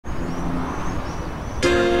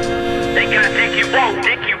Whoa,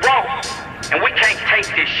 Dickie, whoa. And we can't take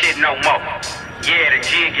this shit no more. Yeah, the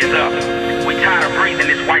jig is up. We tired of breathing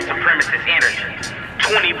this white supremacist energy.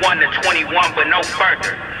 21 to 21, but no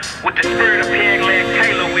further. With the spirit of Peg-Leg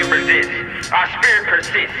Taylor, we resist. Our spirit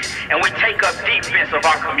persists, and we take up defense of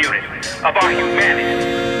our community, of our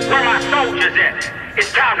humanity. Where my soldiers at?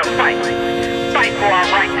 It's time to fight. Fight for our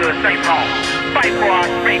right to a safe home. Fight for our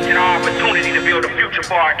space and our opportunity to build a future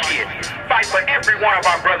for our kids. Fight for every one of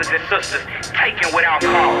our brothers and sisters taken without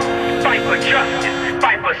cause. Fight for justice.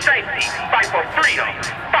 Fight for safety. Fight for freedom.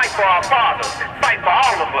 Fight for our fathers. Fight for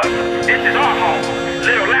all of us. This is our home.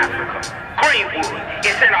 Little Africa. Greenwood.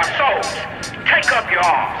 It's in our souls. Take up your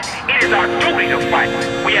arms. It is our duty to fight.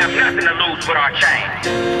 We have nothing to lose but our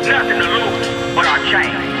chains. Nothing to lose but our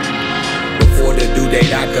chains. Before the due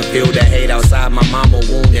date, I could feel the hate outside my mama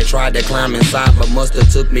womb that tried to climb inside, but musta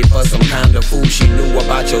took me for some kind of fool. She knew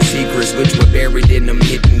about your secrets, which were buried in them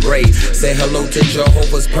hidden graves. Say hello to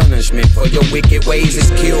Jehovah's punishment for your wicked ways.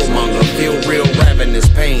 It's Killmonger, feel real ravenous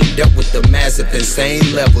pain. Dealt with the massive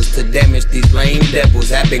insane levels to damage these lame devils.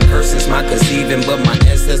 Have been cursed since my conceiving, but my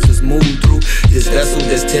ancestors moved through this vessel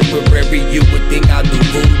that's temporary. You would think I do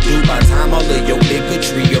voodoo by time all of your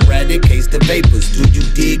bigotry eradicates the vapors. Do you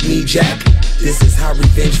dig me, Jack? This is how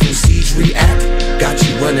revengeful seeds react. Got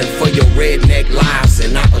you running for your redneck lives,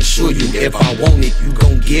 and I assure you, if I want it, you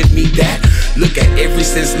gon' give me that. Look at every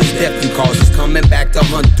senseless death you cause. It's coming back to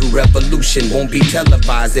hunt through. Revolution won't be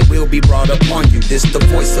televised, it will be brought upon you. This the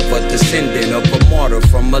voice of a descendant of a martyr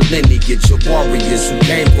from a lineage of warriors who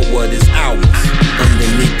came for what is ours.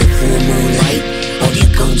 Underneath the full moonlight, all you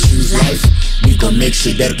gon' choose life. We gon' make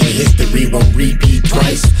sure that the history won't repeat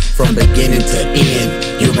twice. From beginning to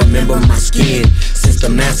end, you remember my skin. Since the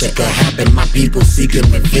massacre happened, my people seeking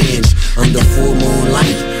revenge. Under full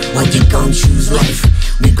moonlight, when you gon' choose life,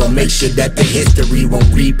 we gon' make sure that the history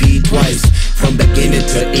won't repeat twice. From beginning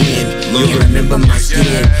to end, you remember my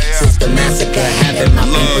skin. Since the massacre happened, my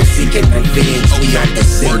people seeking revenge. We are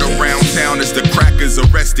descendants. Word around town is the crackers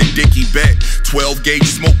arrested Dickie Bet. 12 gauge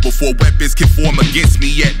smoke before weapons can form against me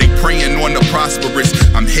yet. They preying on the prosperous.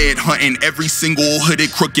 I'm head hunting every single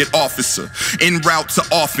hooded crooked officer. En route to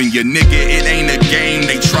offing ya, nigga, it ain't a game.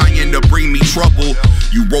 They trying to bring me trouble.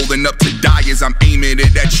 You rolling up to die as I'm aiming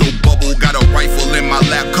it at your bubble. Got a rifle in my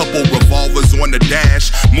lap, couple revolvers on the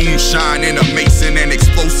dash. Moonshine in a mason and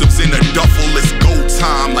explosives in a duffel. It's go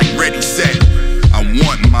time like ready set. I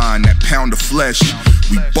want mine, that pound of flesh.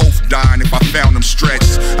 We both dying if I found them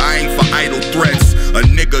stretched. I ain't for idle threats. A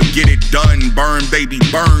nigga get it done, burn baby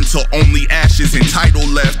burn till only ashes and title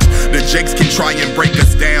left. The Jakes can try and break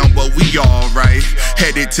us down, but we alright.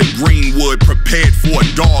 Headed to Greenwood, prepared for a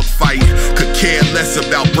dog fight. Could care less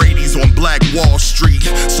about Brady's on Black Wall Street,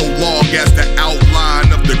 so long as the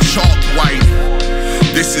outline of the chalk white.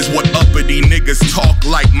 This is what uppity niggas talk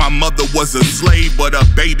like. My mother was a slave, but a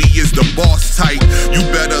baby is the boss type. You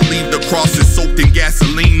better leave the crosses soaked in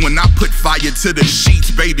gasoline. When I put fire to the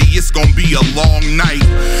sheets, baby, it's gonna be a long night.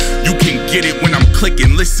 You can get it when I'm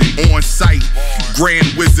clicking, listen, on sight. Grand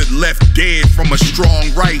Wizard left dead from a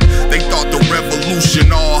strong right. They thought the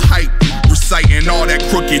revolution all hype. Reciting all that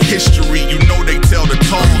crooked history, you know they tell the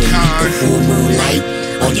tall kind. Full moonlight,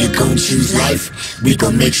 all you gon' choose life. We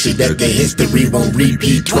gon' make sure that the history won't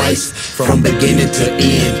repeat twice. From beginning to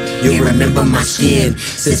end, you remember my skin.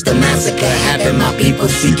 Since the massacre happened, my people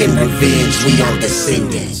seeking revenge. We are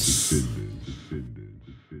descendants.